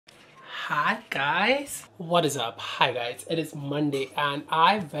Hi guys, what is up? Hi guys, it is Monday and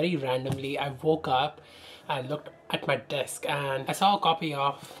I very randomly woke up and looked at my desk and I saw a copy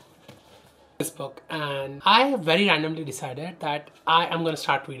of this book and I very randomly decided that I am going to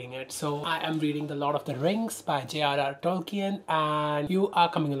start reading it. So I am reading The Lord of the Rings by J.R.R. Tolkien and you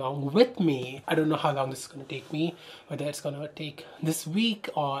are coming along with me. I don't know how long this is going to take me, whether it's going to take this week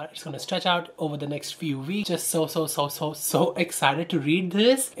or it's going to stretch out over the next few weeks. Just so excited to read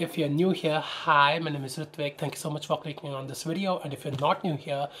this. If you're new here, hi, my name is Rutvik. Thank you so much for clicking on this video, and if you're not new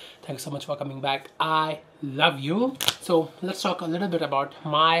here, thank you so much for coming back. I love you. So let's talk a little bit about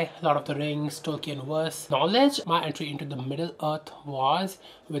my Lord of the Rings Tolkien-verse knowledge. My entry into the Middle Earth was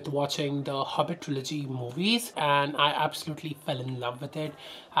with watching the Hobbit trilogy movies and I absolutely fell in love with it.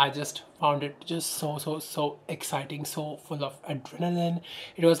 I just found it just so exciting, so full of adrenaline.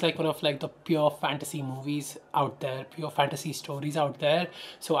 It was like one of the pure fantasy movies out there, pure fantasy stories out there.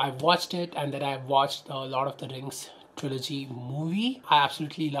 So I watched it and then I watched the Lord of the Rings trilogy movie. I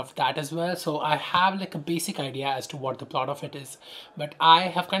absolutely loved that as well. So I have like a basic idea as to what the plot of it is, but I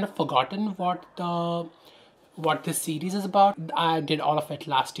have kind of forgotten what this series is about. I did all of it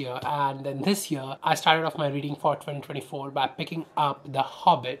last year, and then this year I started off my reading for 2024 by picking up The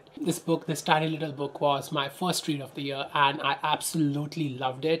Hobbit. This book, this tiny little book, was my first read of the year and I absolutely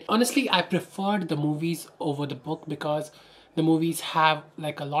loved it. Honestly, I preferred the movies over the book because the movies have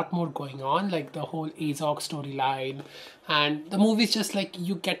like a lot more going on, like the whole Azog storyline, and the movies just like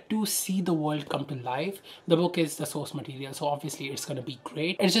you get to see the world come to life. The book is the source material, so obviously it's going to be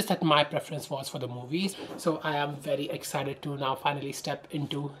great. It's just that my preference was for the movies. So I am very excited to now finally step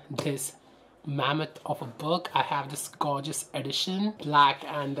into this mammoth of a book. I have this gorgeous edition, black,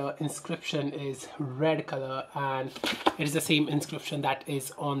 and the inscription is red color, and it is the same inscription that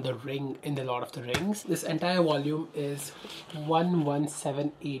is on the ring in the Lord of the Rings. This entire volume is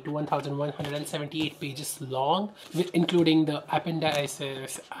 1178 pages long, including the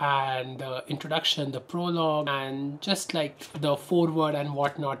appendices and the introduction, the prologue, and just like the foreword and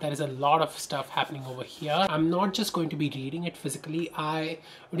whatnot. There is a lot of stuff happening over here. I'm not just going to be reading it physically. I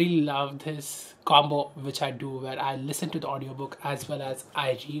really love this combo which I do, where I listen to the audiobook as well as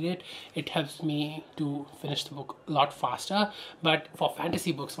I read it. It helps me to finish the book a lot faster. But for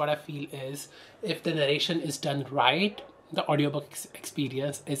fantasy books, what I feel is if the narration is done right, the audiobook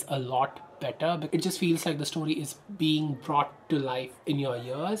experience is a lot better. It just feels like the story is being brought to life in your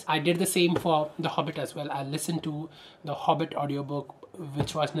ears. I did the same for The Hobbit as well. I listened to the Hobbit audiobook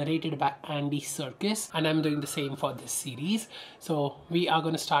which was narrated by Andy Serkis, and I'm doing the same for this series. So we are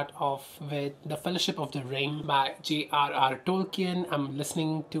going to start off with The Fellowship of the Ring by J.R.R. Tolkien. I'm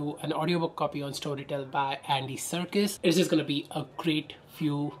listening to an audiobook copy on Storytel by Andy Serkis. It's just going to be a great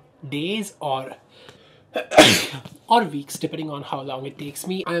few days or weeks, depending on how long it takes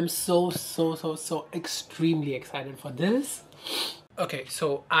me. I am so extremely excited for this. Okay,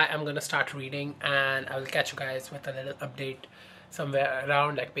 so I am gonna start reading and I will catch you guys with a little update somewhere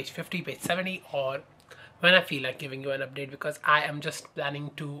around like page 50, page 70, or when I feel like giving you an update, because I am just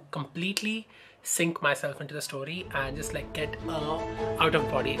planning to completely sink myself into the story and just like get a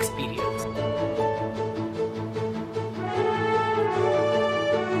out-of-body experience.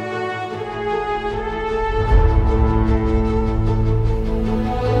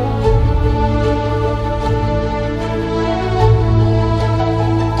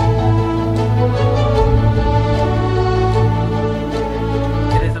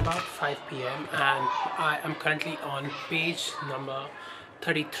 I'm currently on page number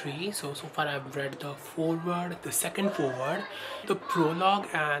 33. So far I've read the foreword, the second foreword, the prologue,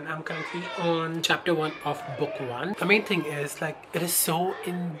 and I'm currently on chapter 1 of book 1. The main thing is like it is so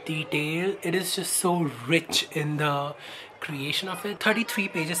in detail, it is just so rich in the creation of it. 33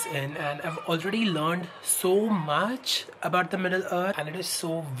 pages in and I've already learned so much about the Middle Earth, and it is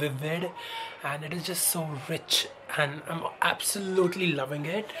so vivid and it is just so rich and I'm absolutely loving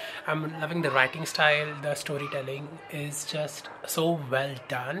it. I'm loving the writing style. The storytelling is just so well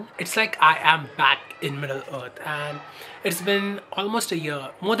done. It's like I am back in Middle Earth, and it's been almost a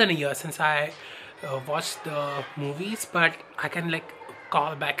year, more than a year, since I watched the movies, but I can like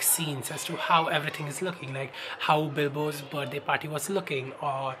call back scenes as to how everything is looking, like how Bilbo's birthday party was looking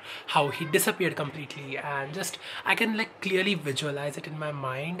or how he disappeared completely, and just I can like clearly visualize it in my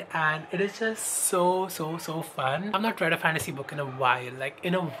mind, and it is just so fun. I've not read a fantasy book in a while,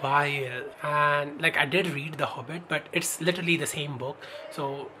 and like I did read The Hobbit, but it's literally the same book,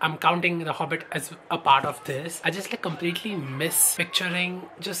 so I'm counting The Hobbit as a part of this. I just like completely miss picturing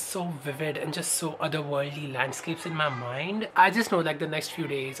just so vivid and just so otherworldly landscapes in my mind. I just know like the next next few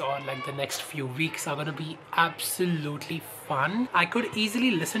days or like the next few weeks are gonna be absolutely fun. I could easily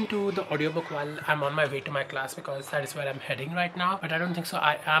listen to the audiobook while I'm on my way to my class because that is where I'm heading right now, but I don't think so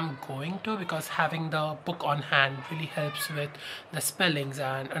I am going to, because having the book on hand really helps with the spellings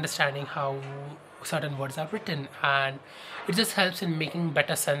and understanding how certain words are written, and it just helps in making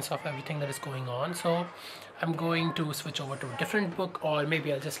better sense of everything that is going on. So I'm going to switch over to a different book, or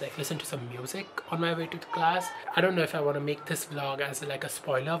maybe I'll just like listen to some music on my way to the class. I don't know if I want to make this vlog as like a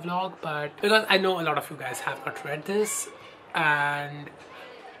spoiler vlog, but because I know a lot of you guys have not read this, and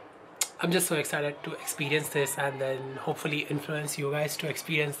I'm just so excited to experience this and then hopefully influence you guys to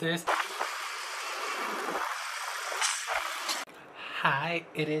experience this. Hi,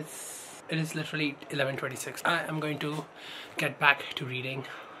 it is literally 11:26. I am going to get back to reading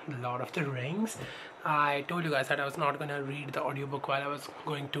Lord of the Rings. I told you guys that I was not going to read the audiobook while I was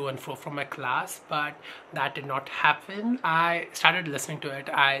going to and fro from my class, but that did not happen. I started listening to it.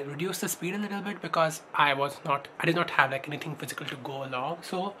 I reduced the speed a little bit because I did not have like anything physical to go along.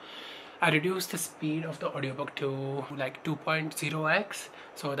 So I reduced the speed of the audiobook to like 2.0x,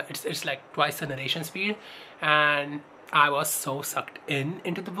 so that it's like twice the narration speed, and I was so sucked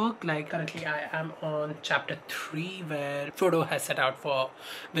into the book. Like currently I am on chapter 3 where Frodo has set out for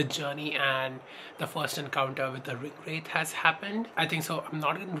the journey and the first encounter with the ring wraith has happened. I think so I'm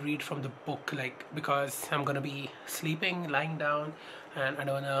not going to read from the book, like, because I'm going to be sleeping, lying down, and I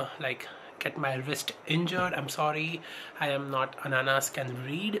don't want to like get my wrist injured. I'm sorry, I am not Ananas can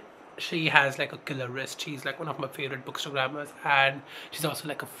read. She has like a killer wrist. She's like one of my favorite bookstagrammers, and she's also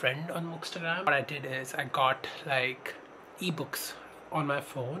like a friend on Bookstagram. What I did is I got like ebooks on my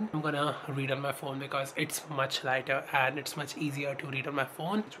phone. I'm gonna read on my phone because it's much lighter and it's much easier to read on my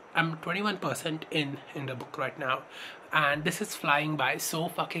phone. I'm 21% in the book right now, and this is flying by so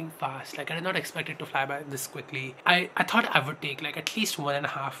fucking fast. Like I did not expect it to fly by this quickly. I thought I would take like at least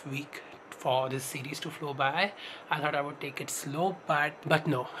 1.5 weeks for this series to flow by. I thought I would take it slow, but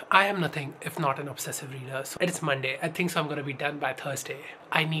no, I am nothing if not an obsessive reader. So it's Monday. I think so I'm gonna be done by Thursday.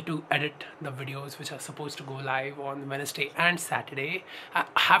 I need to edit the videos which are supposed to go live on Wednesday and Saturday. I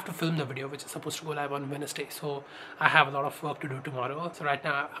have to film the video which is supposed to go live on Wednesday, so I have a lot of work to do tomorrow. So right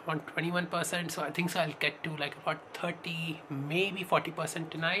now I'm on 21%, so I think so I'll get to like about 30, maybe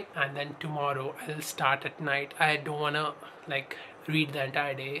 40% tonight, and then tomorrow I'll start at night. I don't wanna like read the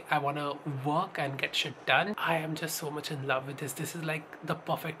entire day. I want to work and get shit done. I am just so much in love with this. This is like the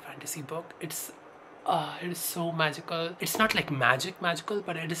perfect fantasy book. It is so magical. It's not like magical,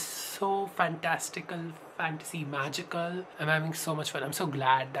 but it is so fantastical, fantasy magical. I'm having so much fun. I'm so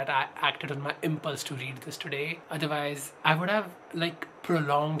glad that I acted on my impulse to read this today. Otherwise I would have like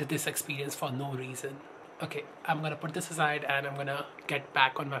prolonged this experience for no reason. Okay, I'm gonna put this aside and I'm gonna get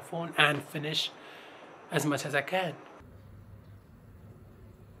back on my phone and finish as much as I can.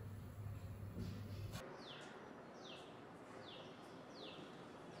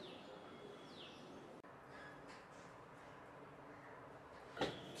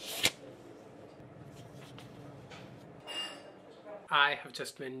 I have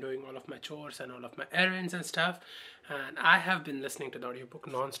just been doing all of my chores and all of my errands and stuff, and I have been listening to the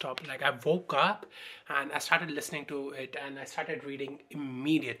audiobook non-stop. Like I woke up and I started listening to it and I started reading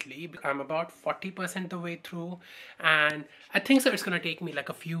immediately. I'm about 40% the way through, and I think so it's gonna take me like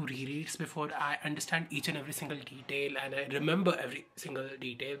a few rereads before I understand each and every single detail and I remember every single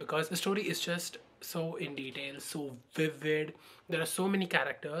detail, because the story is just so in detail, so vivid. There are so many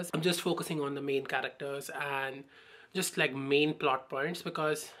characters. I'm just focusing on the main characters and just like main plot points,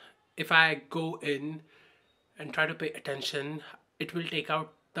 because if I go in and try to pay attention, it will take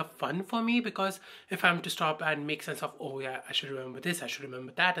out the fun for me. Because if I'm to stop and make sense of, oh yeah, I should remember this, I should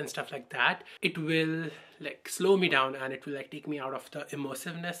remember that and stuff like that, it will like slow me down and it will like take me out of the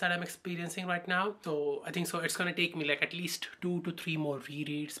immersiveness that I'm experiencing right now. So I think so it's gonna take me like at least 2 to 3 more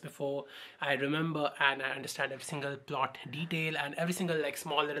rereads before I remember and I understand every single plot detail and every single like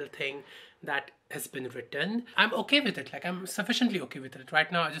small little thing that has been written. I'm okay with it. Like I'm sufficiently okay with it.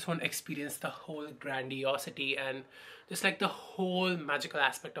 Right now I just want to experience the whole grandiosity and just like the whole magical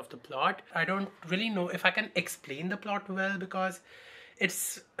aspect of the plot. I don't really know if I can explain the plot well because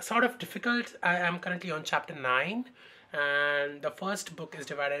it's sort of difficult. I am currently on chapter 9 and the first book is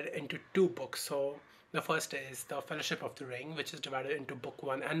divided into 2 books. So the first is The Fellowship of the Ring, which is divided into book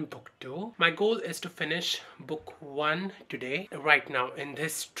 1 and book 2. My goal is to finish book 1 today, right now in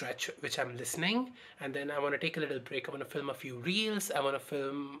this stretch which I'm listening, and then I want to take a little break. I want to film a few reels, I want to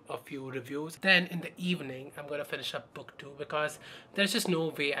film a few reviews. Then in the evening I'm going to finish up book 2 because there's just no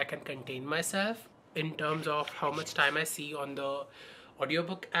way I can contain myself in terms of how much time I see on the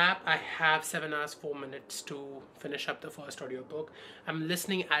audiobook app. I have 7 hours 4 minutes to finish up the first audiobook. I'm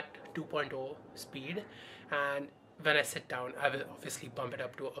listening at 2.0 speed, and when I sit down I will obviously bump it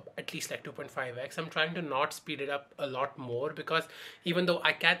up to at least like 2.5x. I'm trying to not speed it up a lot more, because even though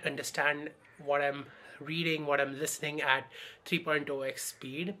I can understand what I'm reading, what I'm listening at 3.0x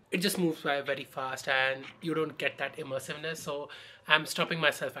speed, it just moves by very fast and you don't get that immersiveness. So I'm stopping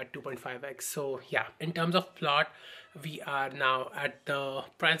myself at 2.5x. So yeah, in terms of plot, we are now at the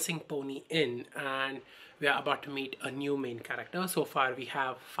Prancing Pony Inn and we are about to meet a new main character. So far we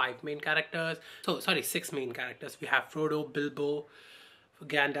have 6 main characters. We have Frodo, Bilbo,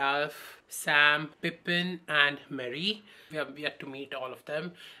 Gandalf, Sam, Pippin and Merry. We have yet to meet all of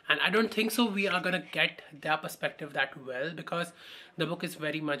them, and I don't think so we are gonna get their perspective that well, because the book is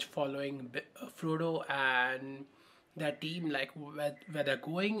very much following Frodo and their team, like where they're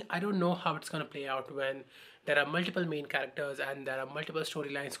going. I don't know how it's gonna play out when there are multiple main characters and there are multiple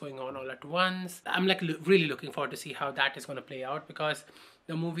storylines going on all at once. I'm like really looking forward to see how that is gonna play out, because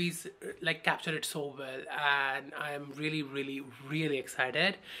the movies like capture it so well, and I am really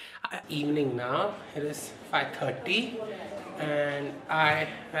excited. Evening now, it is 5:30 and I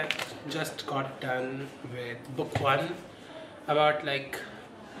had just got done with book 1 about like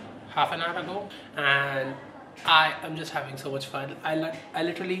half an hour ago, and I am just having so much fun. I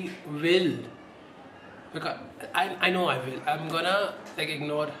literally will, because I know I will. I'm gonna like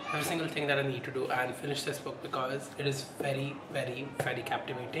ignore every single thing that I need to do and finish this book, because it is very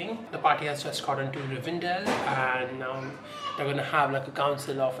captivating. The party has just gotten to Rivendell, and now they're gonna have like a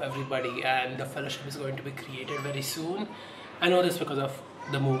council of everybody, and the fellowship is going to be created very soon. I know this because of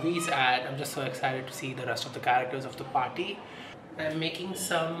the movies, and I'm just so excited to see the rest of the characters of the party. I'm making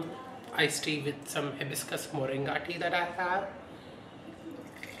some iced tea with some hibiscus moringa tea that I have.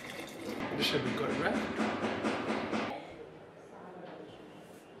 This should be good, right?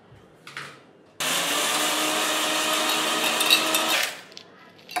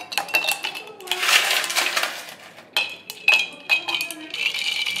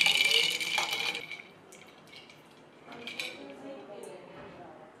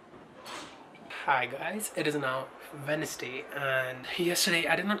 Hi guys, it is now Wednesday, and yesterday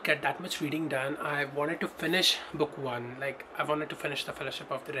I did not get that much reading done. I wanted to finish book 1, like I wanted to finish the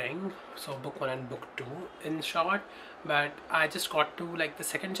Fellowship of the Ring, so book 1 and book 2 in short, but I just got to like the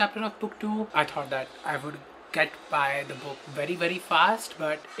second chapter of book 2. I thought that I would get by the book very fast,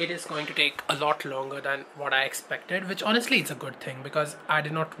 but it is going to take a lot longer than what I expected, which honestly is a good thing, because I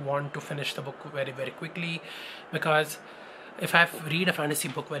did not want to finish the book very quickly, because if I read a fantasy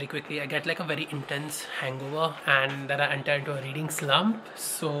book very quickly, I get like a very intense hangover and then I enter into a reading slump.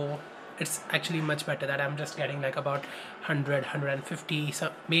 So it's actually much better that I'm just getting like about 100, 150,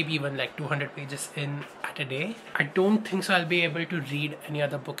 so maybe even like 200 pages in at a day. I don't think so I'll be able to read any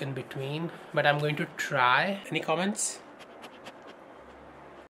other book in between, but I'm going to try. Any comments?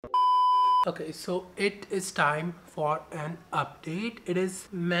 Okay, so it is time for an update. It is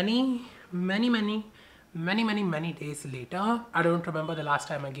many days later. I don't remember the last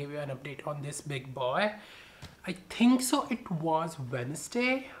time I gave you an update on this big boy. I think so it was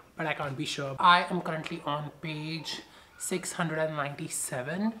Wednesday, but I can't be sure. I am currently on page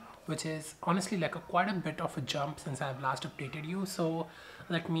 697, which is honestly like quite a bit of a jump since I've last updated you. So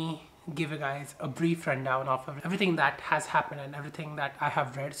let me give you guys a brief rundown of everything that has happened and everything that I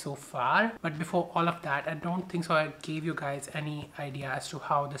have read so far. But before all of that, I don't think so I gave you guys any idea as to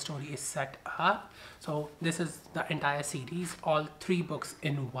how the story is set up. So this is the entire series, all 3 books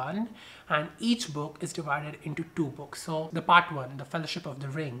in one, and each book is divided into 2 books. So the part 1, the Fellowship of the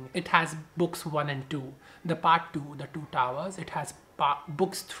Ring, it has books 1 and 2. The part 2, the Two Towers, it has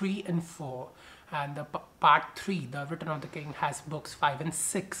books 3 and 4. And the part 3, the Return of the King, has books 5 and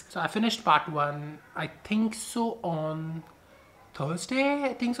 6. So I finished part 1, I think so on Thursday.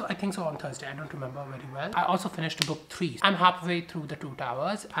 I think so on Thursday. I don't remember very well. I also finished book 3. I'm halfway through the Two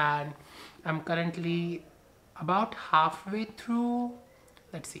Towers, and I'm currently about halfway through.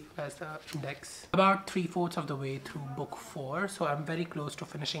 Let's see, where's the index? About 3/4 of the way through book 4. So I'm very close to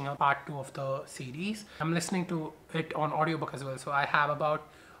finishing up part 2 of the series. I'm listening to it on audiobook as well. So I have about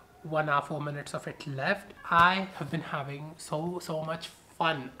 1 hour 4 minutes of it left. I have been having so much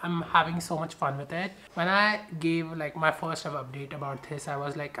fun. I'm having so much fun with it. When I gave like my first ever update about this, I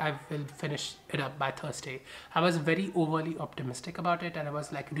was like, I will finish it up by Thursday. I was very overly optimistic about it, and I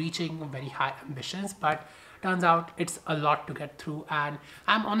was like reaching very high ambitions, but turns out it's a lot to get through, and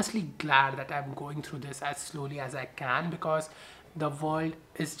I'm honestly glad that I'm going through this as slowly as I can, because The world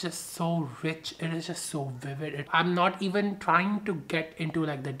is just so rich, it is just so vivid. I'm not even trying to get into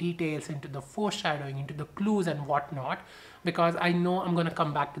like the details, into the foreshadowing, into the clues and whatnot, because I know I'm gonna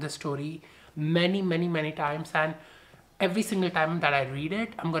come back to the story many times, and every single time that I read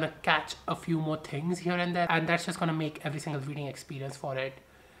it, I'm gonna catch a few more things here and there, and that's just gonna make every single reading experience for it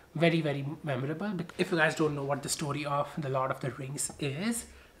very memorable. If you guys don't know what the story of The Lord of the Rings is,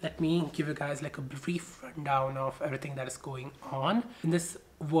 let me give you guys like a brief rundown of everything that is going on. In this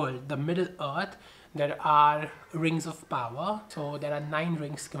world, the Middle Earth, there are rings of power. So there are 9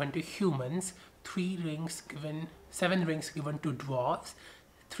 rings given to humans, 7 rings given to dwarves,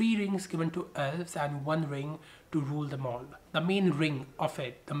 3 rings given to elves, and 1 ring to rule them all. The main ring of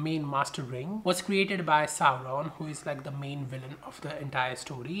it, the main master ring, was created by Sauron, who is like the main villain of the entire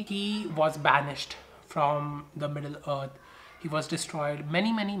story. He was banished from the Middle Earth. He was destroyed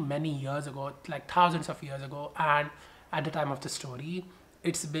many years ago, like thousands of years ago, and at the time of the story,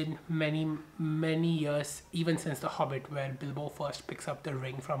 it's been many years, even since The Hobbit, where Bilbo first picks up the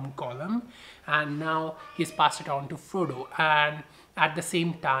ring from Gollum, and now he's passed it on to Frodo. And at the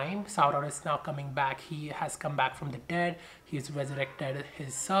same time, Sauron is now coming back. He has come back from the dead. He's resurrected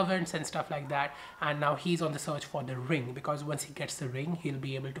his servants and stuff like that, and now he's on the search for the ring, because once he gets the ring, he'll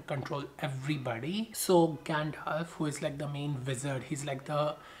be able to control everybody. So Gandalf, who is like the main wizard, he's like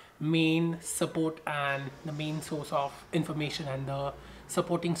the main support and the main source of information and the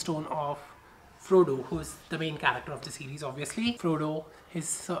supporting stone of Frodo, who is the main character of the series, obviously. Frodo, his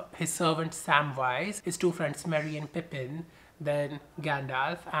servant Samwise, his 2 friends Merry and Pippin, then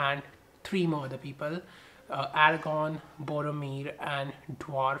Gandalf, and 3 more other people, Aragorn, Boromir, and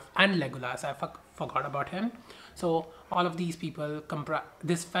Dwarf, and Legolas. I forgot about him. So all of these people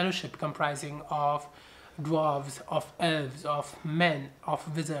this fellowship comprising of dwarves, of elves, of men,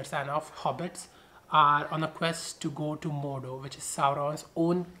 of wizards, and of hobbits are on a quest to go to Mordor, which is Sauron's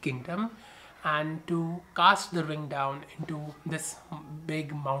own kingdom, and to cast the ring down into this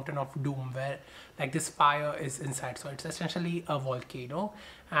big mountain of doom where like this fire is inside. So it's essentially a volcano,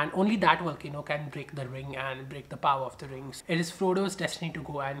 and only that volcano can break the ring and break the power of the rings. It is Frodo's destiny to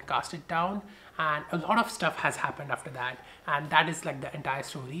go and cast it down, and a lot of stuff has happened after that, and that is like the entire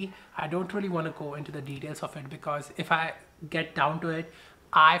story. I don't really want to go into the details of it, because if I get down to it,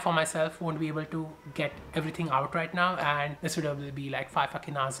 I for myself won't be able to get everything out right now, and this video will be like 5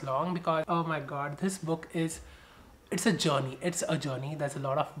 fucking hours long, because oh my god, this book is, it's a journey. There's a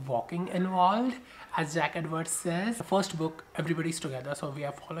lot of walking involved, as Jack Edwards says. The first book, everybody's together, so we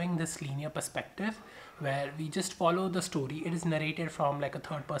are following this linear perspective where we just follow the story. It is narrated from like a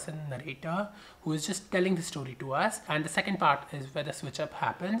 3rd-person narrator who is just telling the story to us. And the second part is where the switch up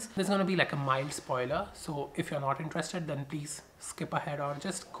happens. There's going to be like a mild spoiler, so if you're not interested, then please skip ahead or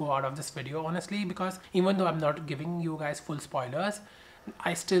just go out of this video, honestly, because even though I'm not giving you guys full spoilers,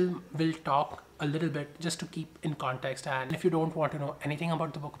 I still will talk a little bit just to keep in context. And if you don't want to know anything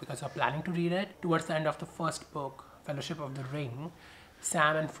about the book because you're planning to read it, towards the end of the first book, Fellowship of the Ring,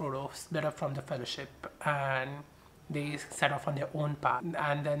 Sam and Frodo split up from the Fellowship and they set off on their own path.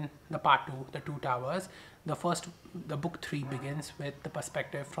 And then the part 2, the 2 towers, the book 3 begins with the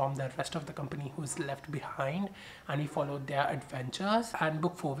perspective from the rest of the company who's left behind, and we follow their adventures. And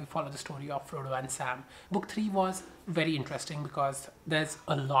book 4, we follow the story of Frodo and Sam. Book 3 was very interesting because there's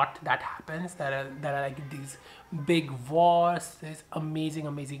a lot that happens. There are like these big wars, there's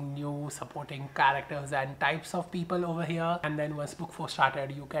amazing new supporting characters and types of people over here. And then once book 4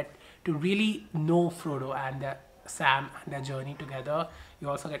 started, you get to really know Frodo and Sam and their journey together. You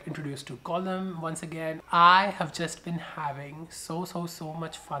also get introduced to Gollum once again. I have just been having so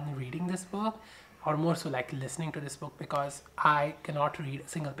much fun reading this book, or more so like listening to this book, because I cannot read a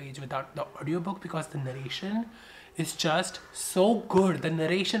single page without the audiobook, because the narration is just so good. The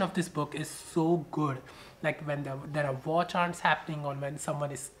narration of this book is so good. Like when there are war chants happening, or when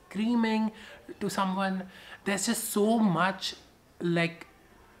someone is screaming to someone, there's just so much like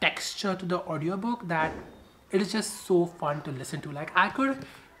texture to the audiobook that it is just so fun to listen to. Like I could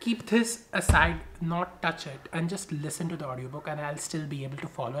keep this aside, not touch it, and just listen to the audiobook, and I'll still be able to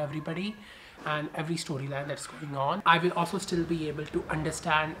follow everybody and every storyline that's going on. I will also still be able to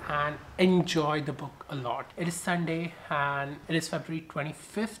understand and enjoy the book a lot. It is Sunday and it is February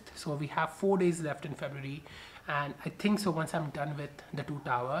 25th, so we have 4 days left in February, and I think so once I'm done with the 2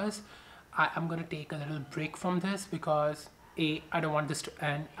 towers, I'm gonna take a little break from this, because A, I don't want this to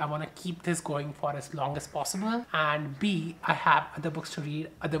end. I want to keep this going for as long as possible, and B, I have other books to read,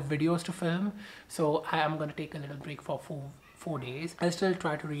 other videos to film, so I am going to take a little break for 4 days. I'll still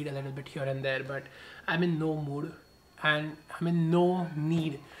try to read a little bit here and there, but I'm in no mood and I'm in no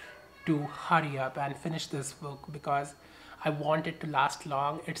need to hurry up and finish this book, because I want it to last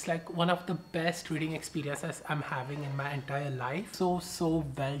long. It's like one of the best reading experiences I'm having in my entire life. So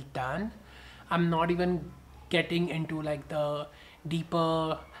well done. I'm not even getting into like the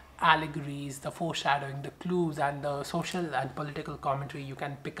deeper allegories, the foreshadowing, the clues, and the social and political commentary you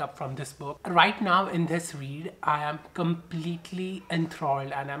can pick up from this book. Right now in this read, I am completely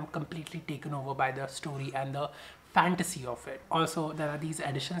enthralled and I'm completely taken over by the story and the fantasy of it. Also, there are these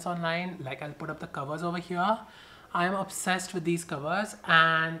editions online, like I'll put up the covers over here. I am obsessed with these covers,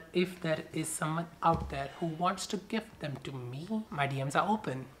 and if there is someone out there who wants to gift them to me, my DMs are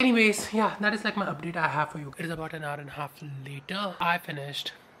open. Anyways, yeah, that is like my update I have for you. It is about an hour and a half later. I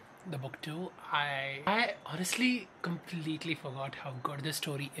finished the book too. I honestly completely forgot how good this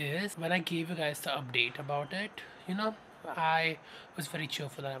story is. When I gave you guys the update about it, you know, I was very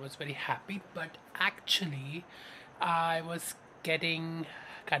cheerful and I was very happy, but actually I was getting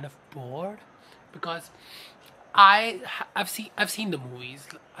kind of bored because I've seen the movies.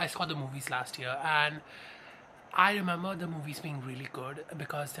 I saw the movies last year, and I remember the movies being really good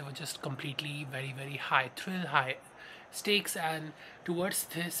because they were just completely very high thrill, high stakes. And towards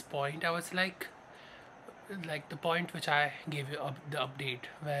this point, I was like the point which I gave you the update,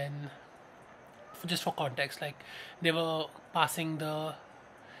 when, just for context, like they were passing the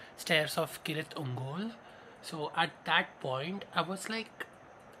stairs of Kirit Ungol. So at that point, I was like,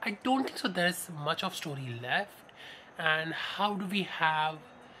 I don't think so there's much of story left, and how do we have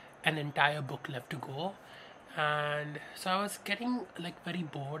an entire book left to go? And so I was getting like very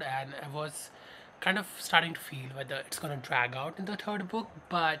bored, and I was kind of starting to feel whether it's gonna drag out in the third book.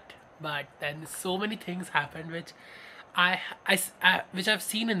 But then so many things happened which which I've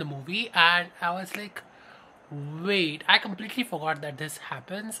seen in the movie, and I was like, wait, I completely forgot that this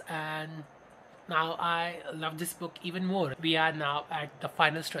happens, and now I love this book even more. We are now at the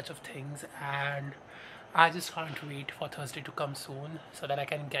final stretch of things, and I just can't wait for Thursday to come soon so that I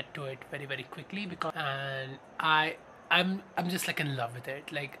can get to it very quickly, because I'm just like in love with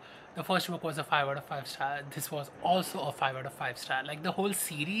it. Like, the first book was a 5 out of 5 star. This was also a 5 out of 5 star. Like, the whole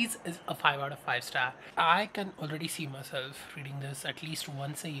series is a 5 out of 5 star. I can already see myself reading this at least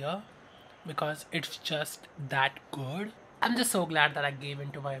once a year because it's just that good. I'm just so glad that I gave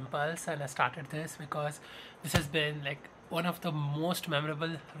into my impulse and I started this, because this has been like one of the most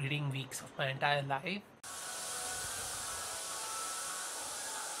memorable reading weeks of my entire life.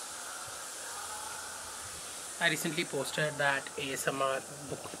 I recently posted that ASMR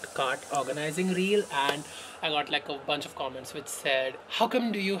book cart organizing reel, and I got like a bunch of comments which said, how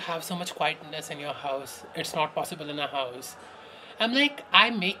come do you have so much quietness in your house? It's not possible in a house. I'm like,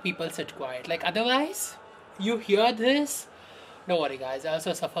 I make people sit quiet. Like, otherwise, you hear this? Don't worry guys, I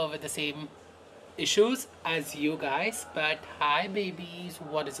also suffer with the same issues as you guys. But hi babies,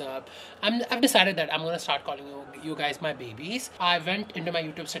 what is up? I've decided that I'm gonna start calling you guys my babies. I went into my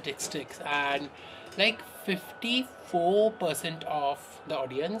YouTube statistics, and like 54% of the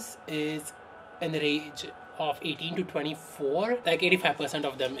audience is in the age of 18 to 24. Like 85%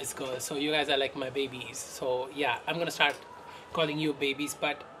 of them is girls. So you guys are like my babies. So yeah, I'm gonna start calling you babies.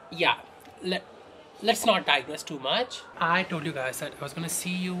 But yeah, let's not digress too much. I told you guys that I was gonna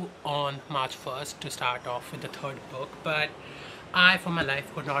see you on March 1st to start off with the third book, but I for my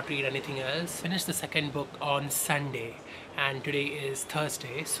life could not read anything else. Finished the second book on Sunday, and today is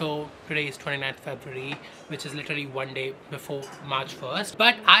Thursday, so today is 29th February, which is literally one day before March 1st.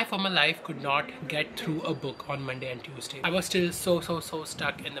 But I for my life could not get through a book on Monday and Tuesday. I was still so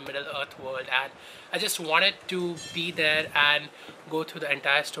stuck in the Middle Earth world, and I just wanted to be there and go through the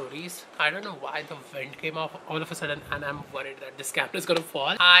entire stories. I don't know why the wind came off all of a sudden, and I'm worried that this camera is gonna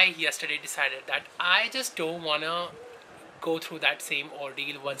fall. I yesterday decided that I just don't wanna go through that same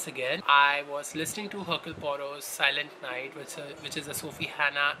ordeal once again. I was listening to Hercule Poirot's Silent Night, which is a Sophie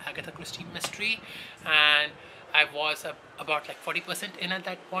Hannah Agatha Christie mystery, and I was about like 40% in at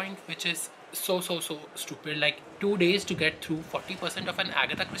that point, which is so stupid. Like 2 days to get through 40% of an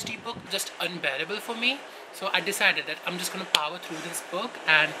Agatha Christie book, just unbearable for me. So I decided that I'm just gonna power through this book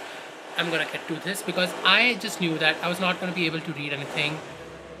and I'm gonna get to this, because I just knew that I was not gonna be able to read anything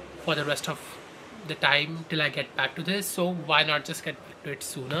for the rest of the time till I get back to this, so why not just get back to it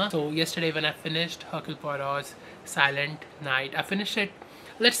sooner. So yesterday when I finished Hercule Poirot's Silent Night, I finished it,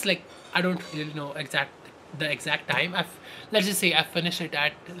 I don't really know the exact time. Let's just say I finished it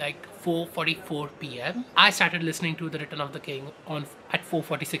at like 4:44 p.m. I started listening to The Return of the King on at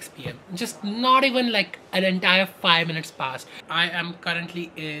 4:46 p.m. Just not even like an entire 5 minutes passed. I am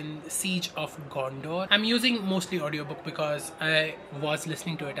currently in Siege of Gondor. I'm using mostly audiobook because I was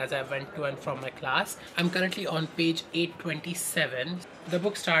listening to it as I went to and from my class. I'm currently on page 827. The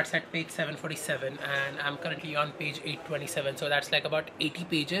book starts at page 747 and I'm currently on page 827, so that's like about 80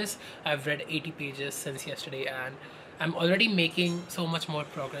 pages. I've read 80 pages since yesterday and I'm already making so much more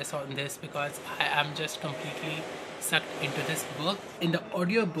progress on this because I am just completely sucked into this book. In the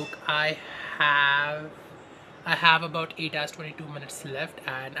audiobook I have about 8 hours 22 minutes left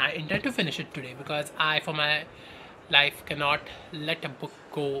and I intend to finish it today because I for my life cannot let a book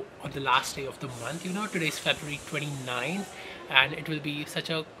go on the last day of the month. You know, today is February 29th and it will be such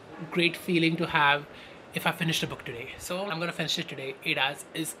a great feeling to have if I finish the book today. So I'm gonna finish it today. 8 hours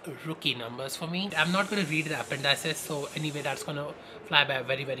is rookie numbers for me. I'm not gonna read the appendices, so anyway that's gonna fly by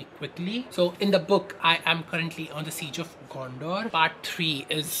very very quickly. So in the book I am currently on the Siege of Gondor. Part 3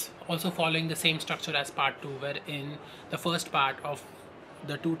 is also following the same structure as part 2, where in the first part of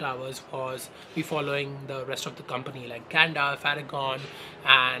the Two Towers was we following the rest of the company like Gandalf, Aragorn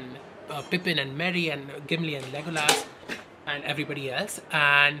and Pippin and Merry and Gimli and Legolas and everybody else,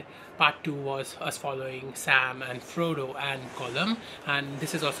 and part 2 was us following Sam and Frodo and Gollum, and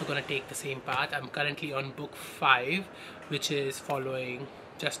this is also going to take the same path. I'm currently on book 5, which is following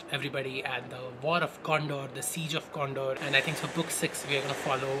just everybody and the War of Gondor, the Siege of Gondor, and I think for book 6 we are going to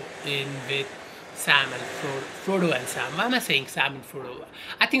follow in with Sam and Frodo and Sam. Why am I saying Sam and Frodo?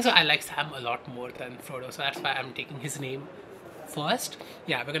 I think so I like Sam a lot more than Frodo, so that's why I'm taking his name first.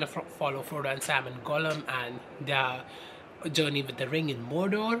 Yeah, we're gonna follow Frodo and Sam and Gollum and their journey with the ring in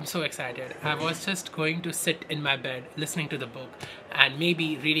Mordor. I'm so excited. I was just going to sit in my bed listening to the book and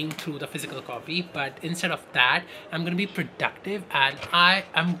maybe reading through the physical copy, but instead of that I'm going to be productive and I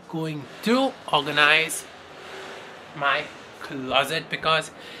am going to organize my closet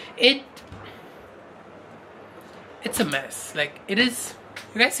because it's a mess. Like, it is.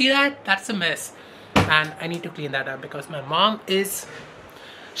 You guys see that? That's a mess and I need to clean that up because my mom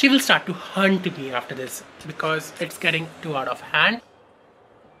she will start to hunt me after this because it's getting too out of hand.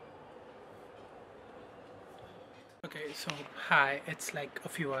 Okay, so hi, it's like a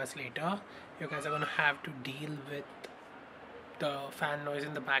few hours later. You guys are gonna have to deal with the fan noise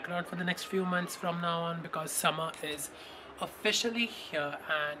in the background for the next few months from now on because summer is officially here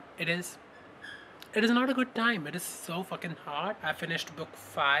and it is not a good time. It is so fucking hard. I finished book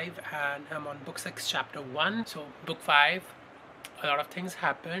 5 and I'm on book 6 chapter 1. So book 5, a lot of things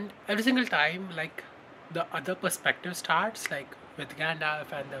happened. Every single time like the other perspective starts, like with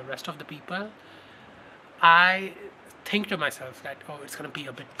Gandalf and the rest of the people, I think to myself that, oh, it's gonna be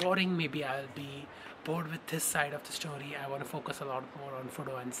a bit boring, maybe I'll be bored with this side of the story, I want to focus a lot more on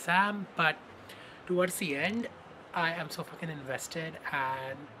Frodo and Sam. But towards the end I am so fucking invested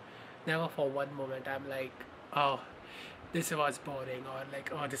and never for one moment I'm like, oh, this was boring or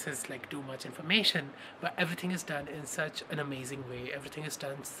like, oh, this is like too much information. But everything is done in such an amazing way. Everything is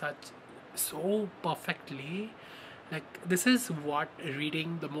done so perfectly. Like, this is what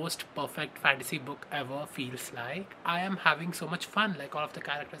reading the most perfect fantasy book ever feels like. I am having so much fun. Like, all of the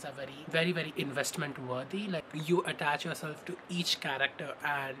characters are very very very investment worthy. Like, you attach yourself to each character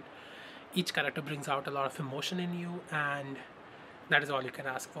and each character brings out a lot of emotion in you, and that is all you can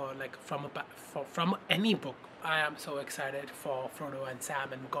ask for, like from any book. I am so excited for Frodo and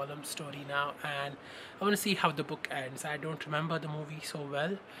Sam and Gollum's story now, and I want to see how the book ends. I don't remember the movie so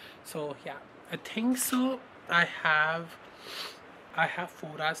well, so yeah, I think so. I have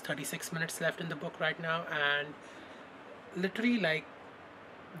 4 hours 36 minutes left in the book right now, and literally like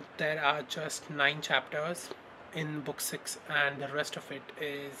there are just 9 chapters in book 6 and the rest of it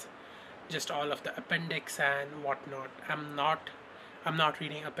is just all of the appendix and whatnot. I'm not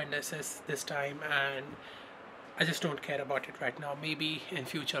reading appendices this time and I just don't care about it right now. Maybe in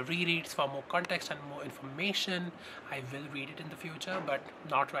future rereads for more context and more information I will read it in the future, but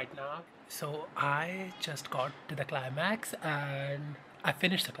not right now. So I just got to the climax and I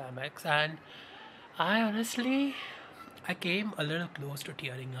finished the climax, and I came a little close to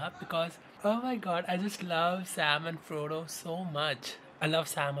tearing up because, oh my god, I just love Sam and Frodo so much. I love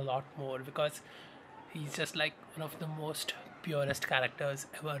Sam a lot more because he's just like one of the most purest characters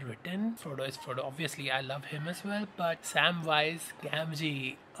ever written. Frodo is Frodo. Obviously, I love him as well, but Samwise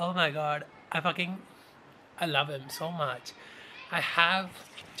Gamgee, oh my god, I love him so much. I have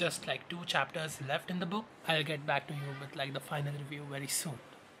just like 2 chapters left in the book. I'll get back to you with like the final review very soon.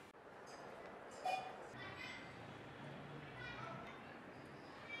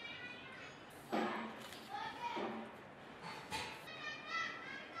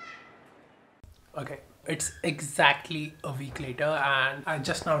 Okay, it's exactly a week later and I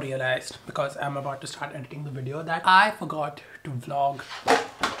just now realized, because I'm about to start editing the video, that I forgot to vlog.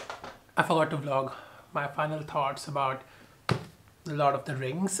 My final thoughts about The Lord of the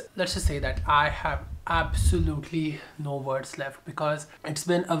Rings. Let's just say that I have absolutely no words left because it's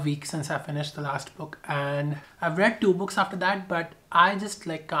been a week since I finished the last book and I've read 2 books after that, but I just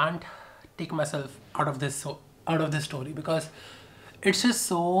like can't take myself out of this story because it's just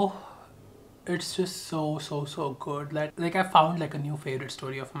so so good. Like I found like a new favorite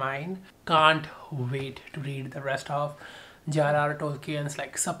story of mine. Can't wait to read the rest of J.R.R. Tolkien's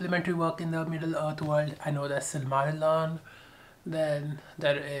like supplementary work in the Middle Earth world. I know there's Silmarillion, then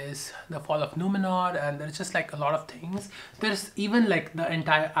there is the Fall of Numenor, and there's just like a lot of things. There's even like the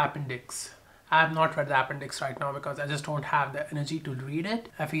entire appendix. I have not read the appendix right now because I just don't have the energy to read it.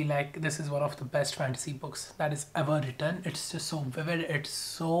 I feel like this is one of the best fantasy books that is ever written. It's just so vivid. It's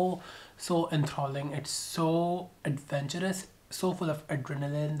so enthralling. It's so adventurous, so full of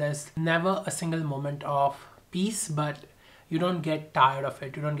adrenaline. There's never a single moment of peace, but you don't get tired of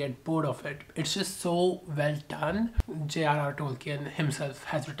it, you don't get bored of it. It's just so well done. J.R.R. Tolkien himself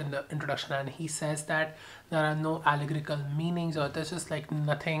has written the introduction and he says that there are no allegorical meanings, or there's just like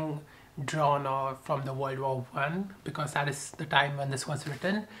nothing drawn or from the World War One, because that is the time when this was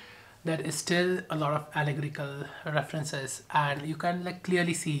written. There is still a lot of allegorical references and you can like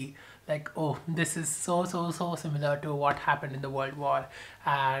clearly see like, oh, this is so similar to what happened in the World War,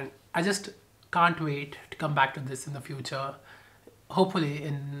 and I just can't wait to come back to this in the future. Hopefully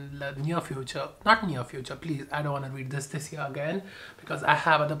in the near future. Not near future, please. I don't want to read this year again because I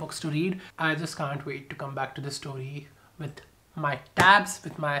have other books to read. I just can't wait to come back to the story with my tabs,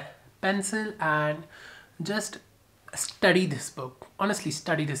 with my pencil, and just study this book. Honestly,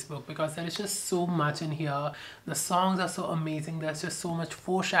 study this book because there is just so much in here. The songs are so amazing. There's just so much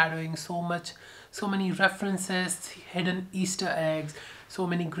foreshadowing, so many references, hidden Easter eggs, so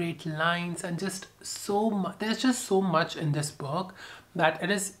many great lines, and just so much. There's just so much in this book that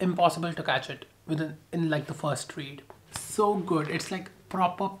it is impossible to catch it in like the first read. So good. It's like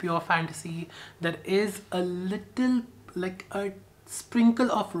proper pure fantasy. There is a little like a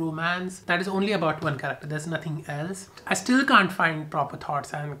sprinkle of romance that is only about one character. There's nothing else. I still can't find proper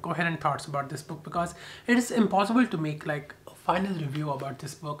thoughts and coherent thoughts about this book because it is impossible to make like a final review about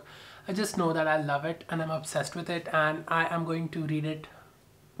this book. I just know that I love it and I'm obsessed with it and I am going to read it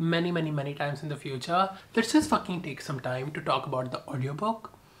many times in the future. Let's just fucking take some time to talk about the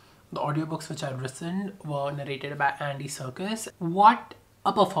audiobook. The audiobooks which I've listened were narrated by Andy Serkis. What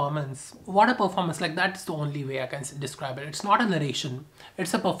a performance. What a performance. Like, that's the only way I can describe it. It's not a narration,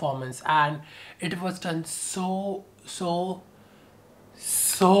 it's a performance, and it was done so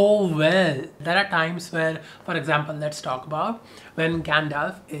well. There are times where, for example, let's talk about when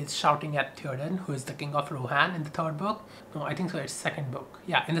Gandalf is shouting at Theoden, who is the king of Rohan in the third book. No, I think so, it's second book.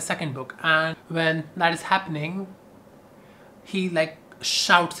 Yeah, in the second book. And when that is happening, he like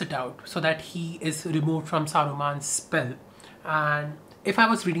shouts it out so that he is removed from Saruman's spell. And if I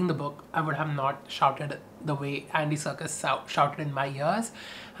was reading the book, I would have not shouted the way Andy Serkis shouted in my ears,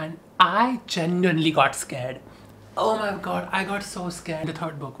 and I genuinely got scared. Oh my god, I got so scared in the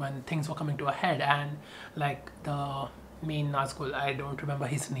third book when things were coming to a head and like the main Nazgul, I don't remember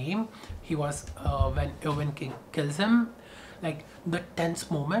his name, he was when Eowyn King kills him, like the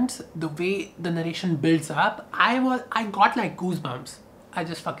tense moments, the way the narration builds up, I got like goosebumps. I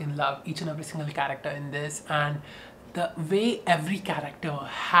just fucking love each and every single character in this, and the way every character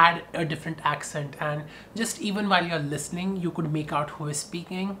had a different accent, and just even while you're listening you could make out who is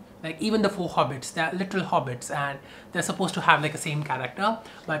speaking. Like even the 4 hobbits, they're literal hobbits and they're supposed to have like the same character,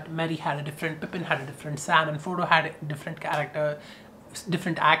 but Merry had a different, Pippin had a different, Sam and Frodo had a different character,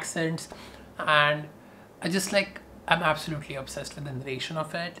 different accents, and I just like, I'm absolutely obsessed with the narration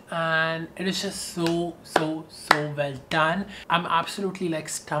of it, and it is just so well done. I'm absolutely like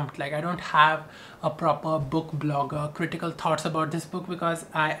stumped. Like I don't have a proper book blogger critical thoughts about this book because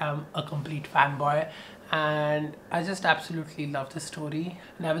I am a complete fanboy, and I just absolutely love this story,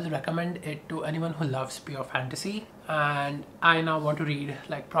 and I will recommend it to anyone who loves pure fantasy. And I now want to read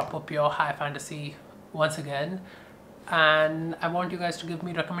like proper pure high fantasy once again, and I want you guys to give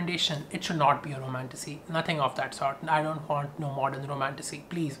me recommendation. It should not be a romantasy, nothing of that sort. I don't want no modern romantasy,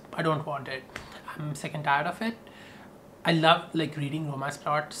 please. I don't want it. I'm sick and tired of it. I love like reading romance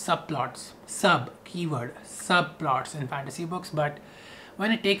plots, subplots, subplots in fantasy books, but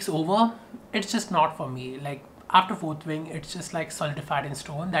when it takes over, it's just not for me. Like after Fourth Wing, it's just like solidified in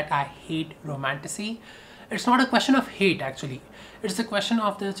stone that I hate romantasy. It's not a question of hate actually. It's a question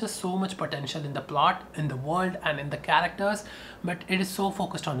of there's just so much potential in the plot, in the world, and in the characters, but it is so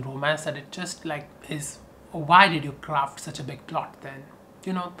focused on romance that it just like is, why did you craft such a big plot then?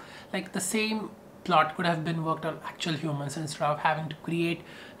 You know, like the same plot could have been worked on actual humans instead of having to create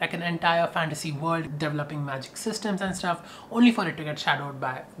like an entire fantasy world, developing magic systems and stuff, only for it to get shadowed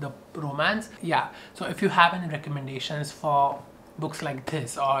by the romance. Yeah, so if you have any recommendations for books like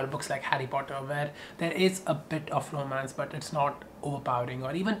this or books like Harry Potter where there is a bit of romance but it's not overpowering,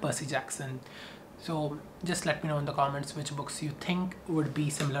 or even Percy Jackson, so just let me know in the comments which books you think would be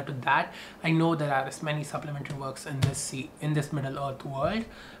similar to that. I know there are many supplementary works in this Middle Earth world.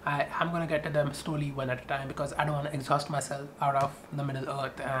 I'm gonna get to them slowly one at a time because I don't want to exhaust myself out of the Middle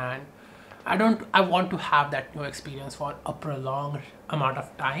Earth, and I want to have that new experience for a prolonged amount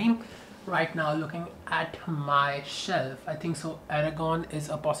of time. Right now, looking at my shelf, I think so Aragon is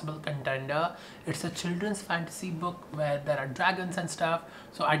a possible contender. It's a children's fantasy book where there are dragons and stuff,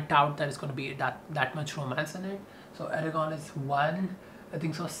 so I doubt there is going to be that much romance in it. So Aragon is one. I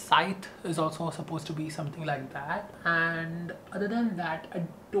think so Scythe is also supposed to be something like that, and other than that I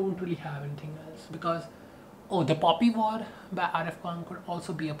don't really have anything else, because oh, The Poppy War by R.F. Kuang could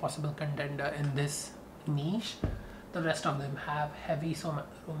also be a possible contender in this niche. The rest of them have heavy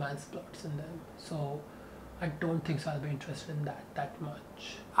romance plots in them, so I don't think so I'll be interested in that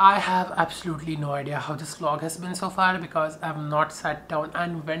much. I have absolutely no idea how this vlog has been so far because I've not sat down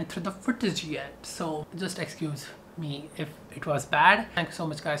and went through the footage yet, so just excuse me if it was bad. Thank you so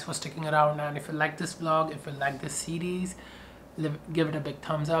much guys for sticking around, and if you like this vlog, if you like this series, give it a big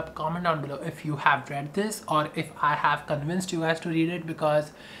thumbs up. Comment down below if you have read this or if I have convinced you guys to read it,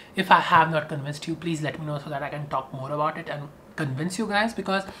 because if I have not convinced you, please let me know so that I can talk more about it and convince you guys,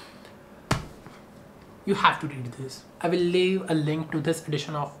 because you have to read this. I will leave a link to this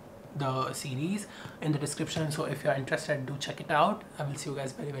edition of the series in the description, so if you're interested, do check it out. I will see you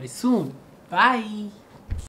guys very soon. Bye.